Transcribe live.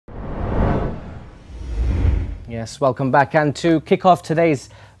Yes, welcome back. And to kick off today's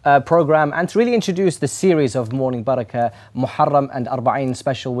program and to really introduce the series of Morning Baraka, Muharram and Arba'een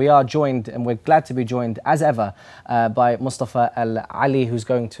special, we are joined, and we're glad to be joined as ever by Mustafa Al-Ali, who's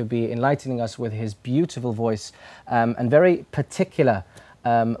going to be enlightening us with his beautiful voice and very particular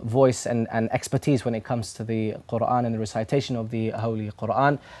voice and expertise when it comes to the Quran and the recitation of the Holy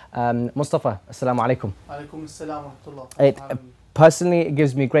Quran. Mustafa, assalamu alaikum. Alaikum assalam wa rahmatullah. Personally, it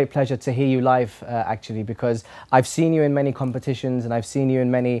gives me great pleasure to hear you live, actually, because I've seen you in many competitions and I've seen you in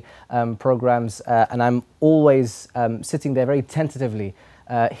many programs, and I'm always sitting there very tentatively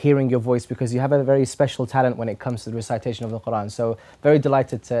hearing your voice, because you have a very special talent when it comes to the recitation of the Quran. So very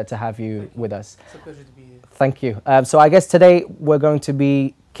delighted to have you with us. It's a pleasure to be here. Thank you. So I guess today we're going to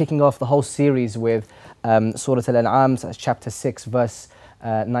be kicking off the whole series with Surah Al-Anaam, chapter 6, verse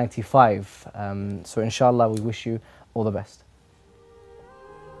 95. So inshallah, we wish you all the best.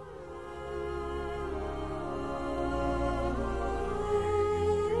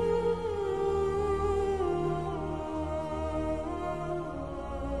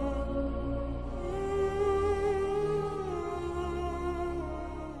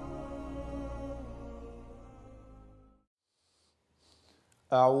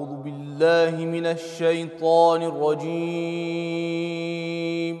 أعوذ بالله من الشيطان الرجيم.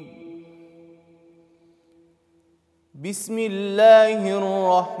 بسم الله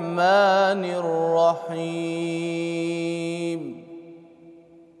الرحمن الرحيم.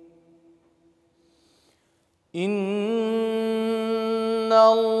 إن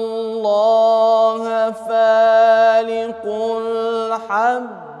الله فالق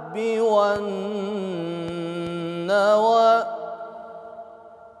الحب والنوى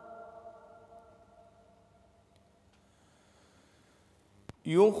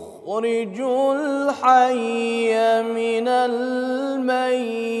يخرج الحي من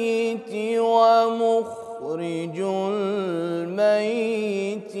الميت ومخرج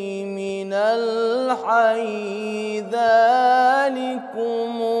الميت من الحي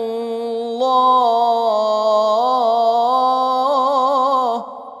ذلكم الله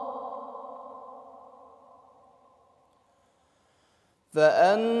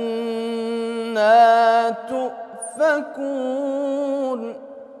فأنى تؤفكون.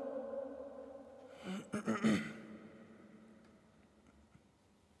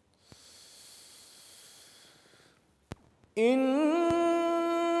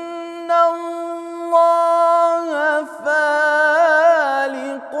 إن الله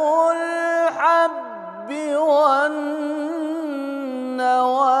فالق الحب والنوى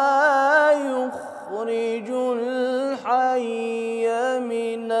يخرج الحي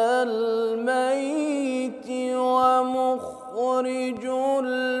من الميت ومخرج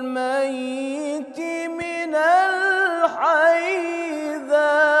الميت من الحي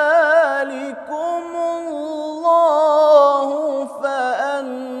ذلكم الله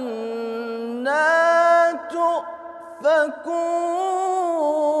فأنى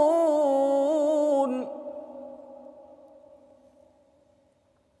تؤفكون.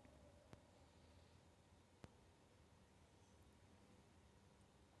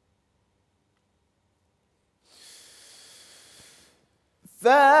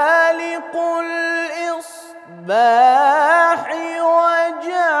 فالق الإصباح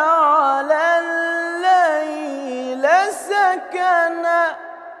وجعل الليل سكنا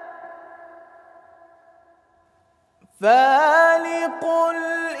فالق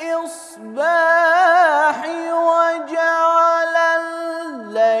الإصباح وجعل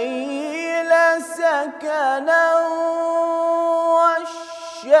الليل سكنا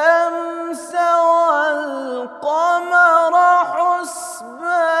والشمس والقمر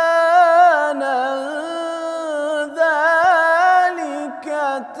حسبانا ذلك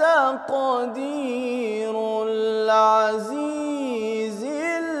تقدير العزيز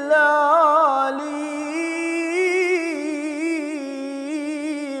العليم.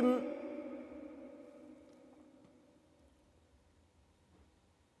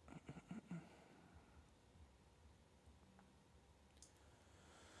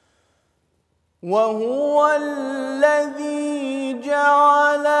 وهو الذي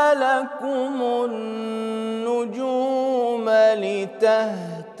جعل لكم النجوم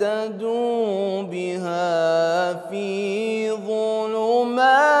لتهتدوا بها في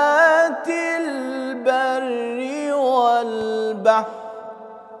ظلمات البر والبحر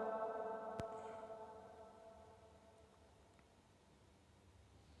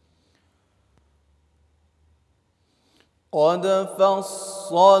قد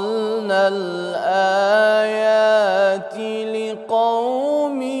فصلنا الآيات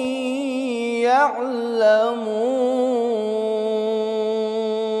لقوم يعلمون.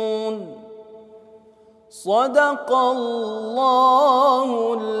 صدق الله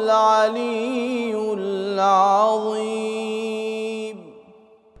العلي